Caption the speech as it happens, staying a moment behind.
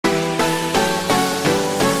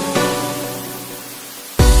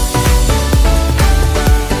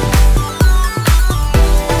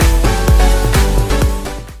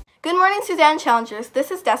Suzanne Challengers, this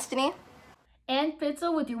is Destiny. And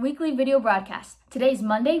Fitzel with your weekly video broadcast. Today is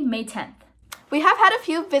Monday, May 10th. We have had a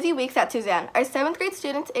few busy weeks at Suzanne. Our 7th grade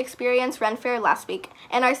students experienced Ren Fair last week,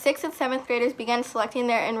 and our 6th and 7th graders began selecting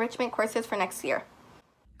their enrichment courses for next year.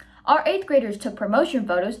 Our 8th graders took promotion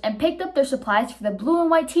photos and picked up their supplies for the blue and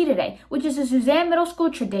white tea today, which is a Suzanne Middle School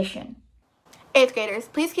tradition. 8th graders,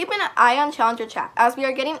 please keep an eye on Challenger Chat, as we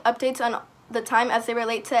are getting updates on the time as they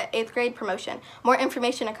relate to 8th grade promotion. More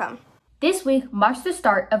information to come. This week marks the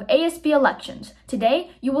start of ASB elections.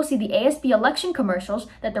 Today, you will see the ASB election commercials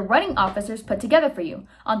that the running officers put together for you.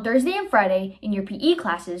 On Thursday and Friday, in your PE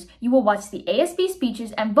classes, you will watch the ASB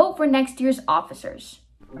speeches and vote for next year's officers.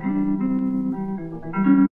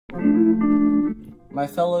 My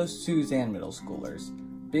fellow Suzanne middle schoolers,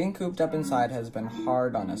 being cooped up inside has been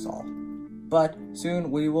hard on us all. But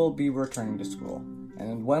soon we will be returning to school,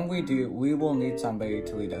 and when we do, we will need somebody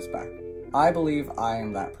to lead us back. I believe I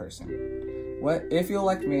am that person. If you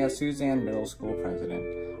elect me as Suzanne Middle School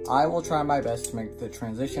president, I will try my best to make the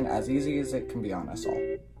transition as easy as it can be on us all.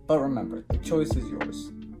 But remember, the choice is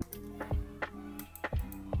yours.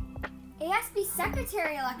 ASB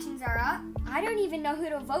secretary elections are up. I don't even know who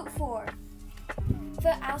to vote for.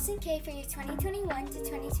 Vote Allison Kay for your 2021 to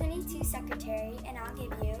 2022 secretary, and I'll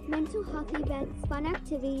give you mental health events, fun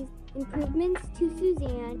activities, improvements to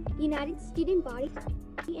Suzanne, United Student Body,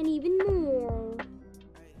 and even more.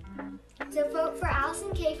 So vote for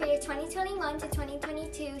Allison Kay for your 2021 to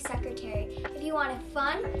 2022 secretary if you want a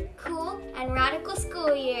fun, cool, and radical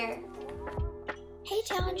school year. Hey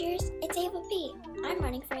Challengers, it's Ava P. I'm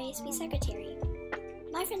running for ASB secretary.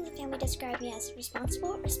 My friends and family describe me as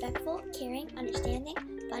responsible, respectful, caring, understanding,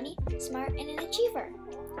 funny, smart, and an achiever.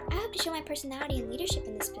 I hope to show my personality and leadership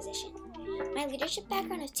in this position. My leadership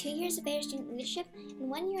background of 2 years of AIR student leadership and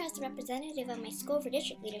 1 year as the representative of my school for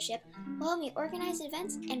district leadership will help me organize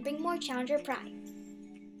events and bring more Challenger pride.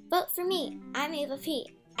 Vote for me, I'm Ava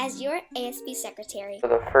P, as your ASB secretary. For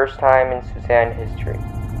the first time in Suzanne history,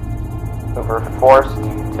 we were forced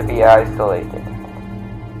to be isolated,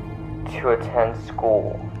 to attend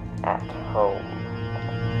school at home.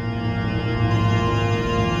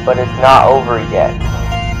 But it's not over yet.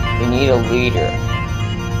 We need a leader.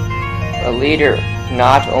 A leader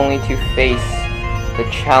not only to face the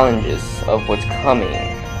challenges of what's coming,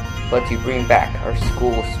 but to bring back our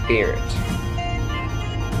school spirit.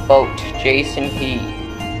 Vote Jason P.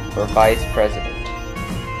 for Vice President.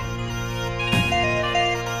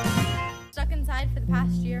 Stuck inside for the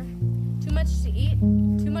past year. Too much to eat,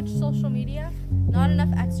 too much social media, not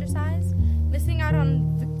enough exercise, missing out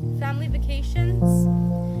on family vacations,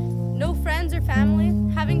 no friends or family,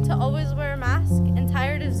 having to always wear a mask, and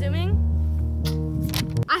tired of Zooming.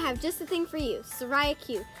 I have just the thing for you, Soraya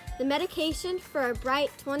Q, the medication for a bright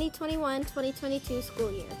 2021-2022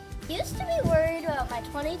 school year. I used to be worried about my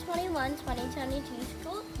 2021-2022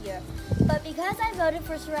 school year, but because I voted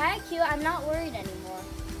for Soraya Q, I'm not worried anymore.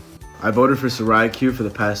 I voted for Soraya Q for the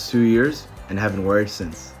past 2 years and haven't worried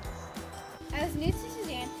since. I was new to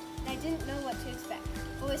Suzanne and I didn't know what to expect,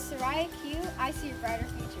 but with Soraya Q, I see a brighter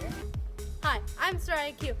future. Hi, I'm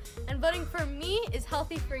Soraya Q, and voting for me is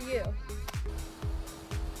healthy for you.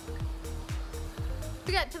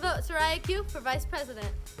 Forget to vote Soraya Q for Vice President.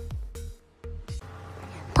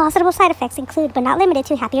 Possible side effects include, but not limited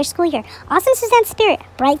to, happier school year, awesome Suzanne spirit,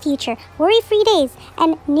 bright future, worry-free days,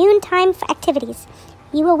 and noontime activities.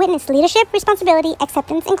 You will witness leadership, responsibility,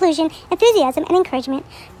 acceptance, inclusion, enthusiasm, and encouragement.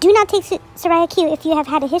 Do not take Soraya Q if you have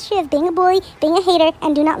had a history of being a bully, being a hater,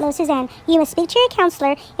 and do not love Suzanne. You must speak to your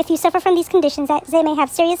counselor if you suffer from these conditions, as they may have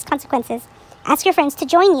serious consequences. Ask your friends to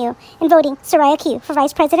join you in voting Soraya Q for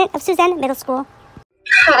Vice President of Suzanne Middle School.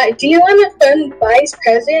 Hi, do you want a fun vice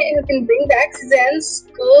president who can bring back Suzanne's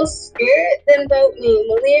school spirit? Then vote me,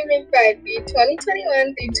 Malia McBride, for your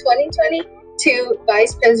 2021 through 2022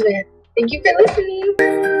 vice president. Thank you for listening.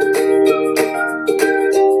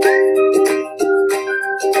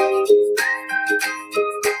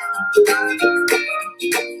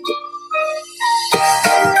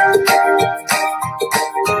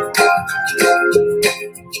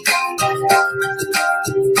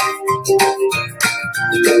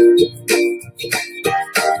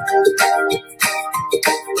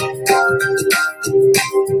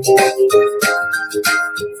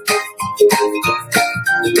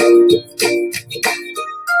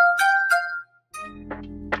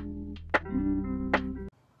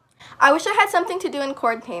 I wish I had something to do in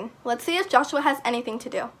quarantine. Let's see if Joshua has anything to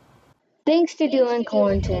do. Things to do in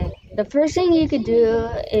quarantine. The first thing you could do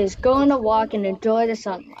is go on a walk and enjoy the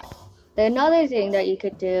sunlight. Another thing that you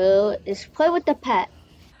could do is play with the pet.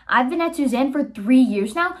 I've been at Suzanne for 3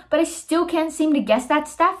 years now, but I still can't seem to guess that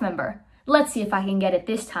staff member. Let's see if I can get it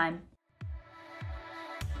this time.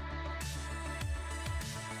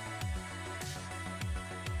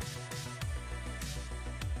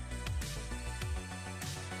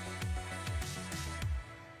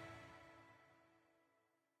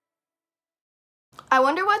 I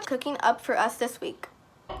wonder what's cooking up for us this week.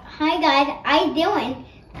 Hi guys, I'm Dylan,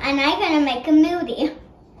 and I'm gonna make a smoothie.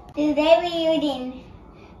 Today we're using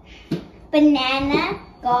banana,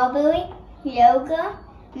 strawberry, yogurt,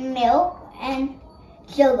 milk, and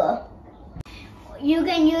sugar. You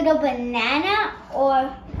can use a banana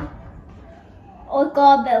or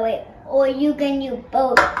strawberry, or you can use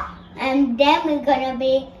both. And then we're gonna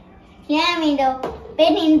be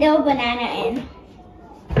fitting the banana in.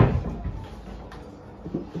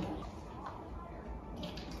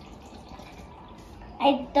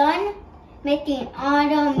 I'm done making all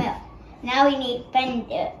the milk. Now we need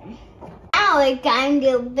blender. Now it's time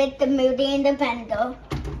to put the smoothie in the blender.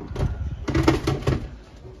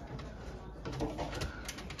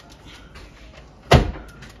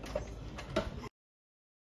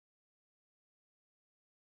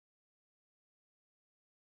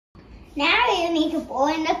 Now you need to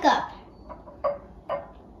pour in the cup.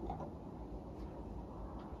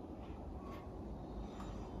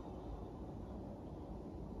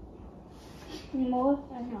 More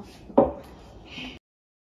or no?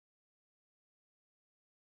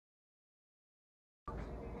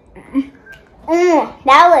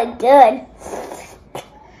 That was good.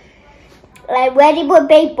 I'm ready for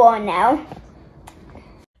baseball now.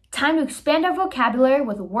 Time to expand our vocabulary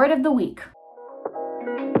with Word of the Week.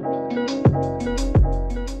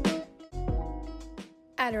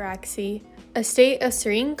 Ataraxy, a state of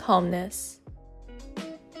serene calmness.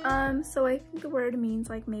 So I think the word means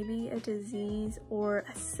like maybe a disease or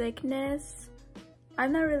a sickness.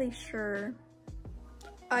 I'm not really sure.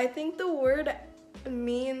 I think the word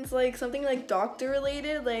means like something like doctor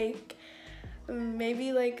related, like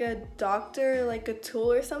maybe like a doctor, like a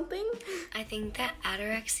tool or something. I think that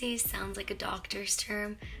ataraxy sounds like a doctor's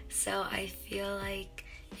term, so I feel like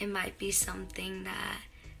it might be something that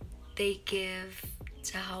they give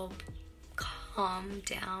to help calm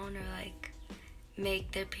down or like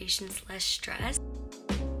make their patients less stressed.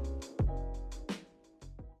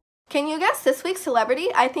 Can you guess this week's celebrity?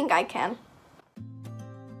 I think I can.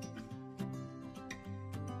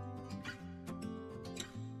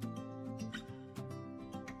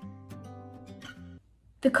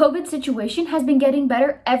 The COVID situation has been getting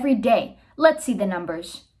better every day. Let's see the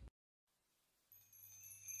numbers.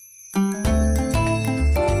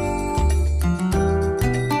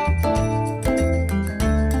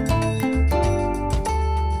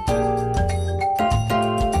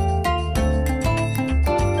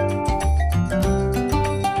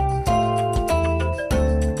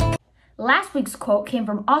 Last week's quote came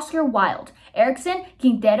from Oscar Wilde. Erickson,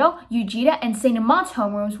 Quintero, Ujita, and St. Amont's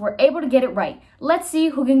homerooms were able to get it right. Let's see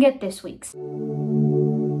who can get this week's.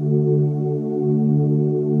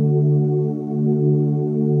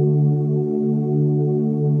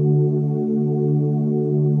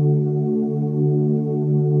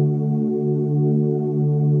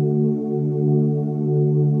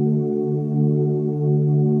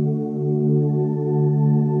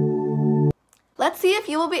 Let's see if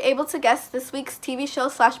you will be able to guess this week's TV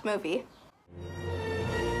show/movie.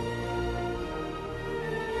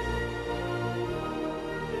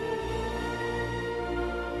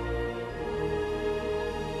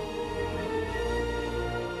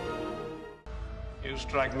 You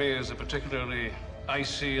strike me as a particularly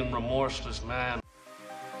icy and remorseless man.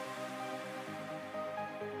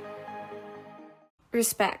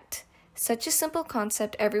 Respect. Such a simple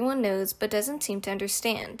concept everyone knows but doesn't seem to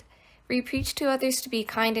understand. We preach to others to be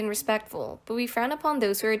kind and respectful, but we frown upon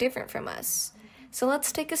those who are different from us. So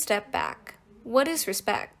let's take a step back. What is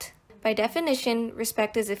respect? By definition,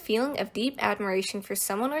 respect is a feeling of deep admiration for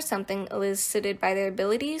someone or something elicited by their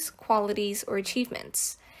abilities, qualities, or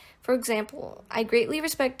achievements. For example, I greatly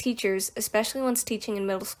respect teachers, especially ones teaching in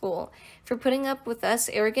middle school, for putting up with us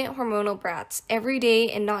arrogant hormonal brats every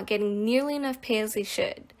day and not getting nearly enough pay as they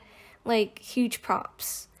should. Like, huge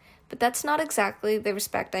props. But that's not exactly the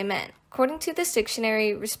respect I meant. According to this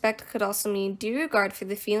dictionary, respect could also mean due regard for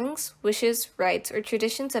the feelings, wishes, rights, or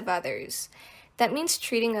traditions of others. That means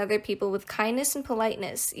treating other people with kindness and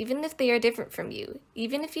politeness, even if they are different from you,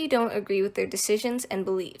 even if you don't agree with their decisions and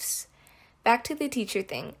beliefs. Back to the teacher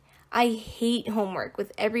thing. I hate homework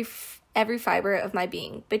with every fiber of my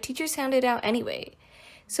being, but teachers hand it out anyway.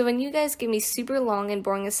 So when you guys give me super long and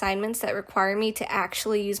boring assignments that require me to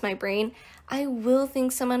actually use my brain, I will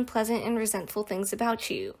think some unpleasant and resentful things about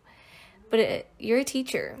you. But you're a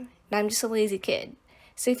teacher, and I'm just a lazy kid.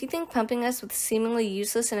 So if you think pumping us with seemingly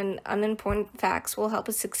useless and unimportant facts will help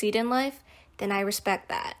us succeed in life, then I respect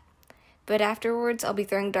that. But afterwards, I'll be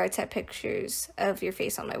throwing darts at pictures of your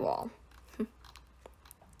face on my wall.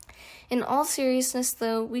 In all seriousness,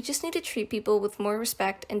 though, we just need to treat people with more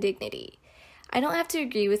respect and dignity. I don't have to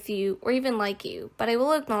agree with you or even like you, but I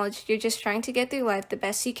will acknowledge you're just trying to get through life the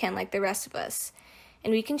best you can like the rest of us,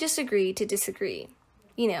 and we can just agree to disagree.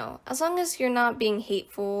 You know, as long as you're not being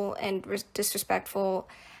hateful and disrespectful,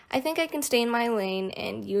 I think I can stay in my lane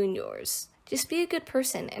and you in yours. Just be a good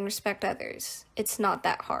person and respect others. It's not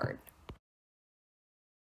that hard.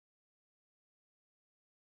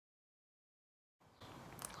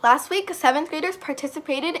 Last week, 7th graders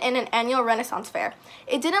participated in an annual Renaissance Fair.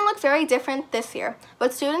 It didn't look very different this year,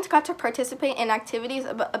 but students got to participate in activities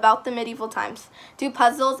about the medieval times, do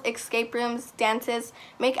puzzles, escape rooms, dances,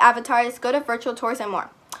 make avatars, go to virtual tours, and more.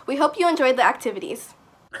 We hope you enjoyed the activities.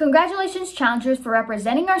 Congratulations, challengers, for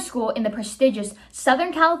representing our school in the prestigious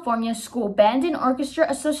Southern California School Band and Orchestra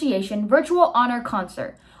Association Virtual Honor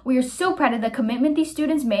Concert. We are so proud of the commitment these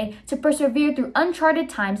students made to persevere through uncharted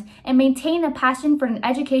times and maintain a passion for an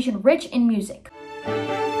education rich in music.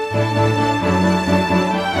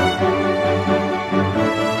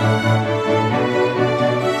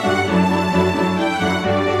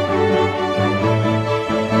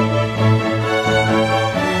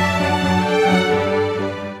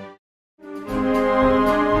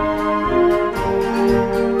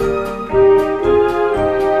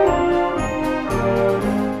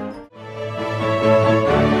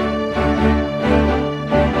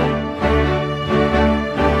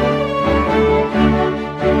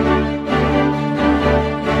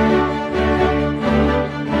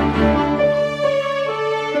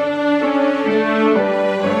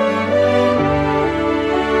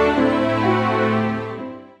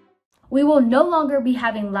 We will no longer be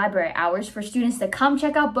having library hours for students to come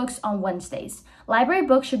check out books on Wednesdays. Library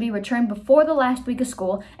books should be returned before the last week of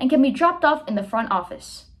school and can be dropped off in the front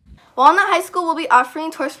office. Walnut High School will be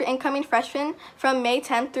offering tours for incoming freshmen from May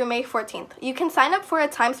 10th through May 14th. You can sign up for a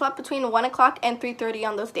time slot between 1 o'clock and 3:30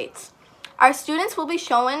 on those dates. Our students will be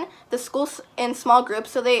showing the schools in small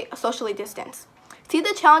groups so they socially distance. See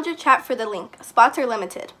the Challenger chat for the link. Spots are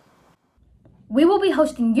limited. We will be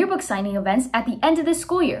hosting yearbook signing events at the end of this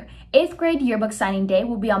school year. 8th grade yearbook signing day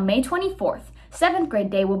will be on May 24th, 7th grade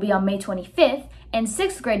day will be on May 25th, and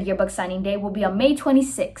 6th grade yearbook signing day will be on May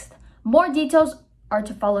 26th. More details are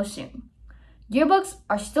to follow soon. Yearbooks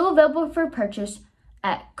are still available for purchase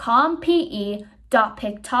at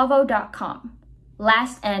compe.pictavo.com.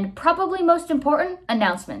 Last and probably most important,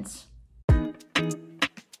 announcements.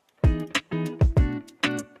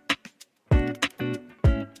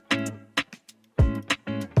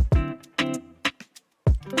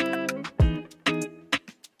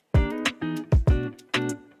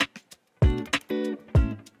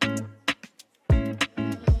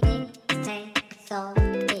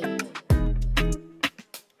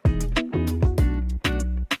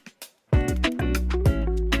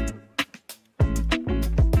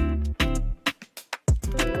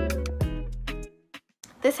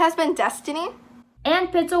 This has been Destiny and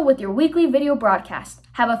Pitzel with your weekly video broadcast.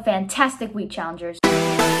 Have a fantastic week, challengers.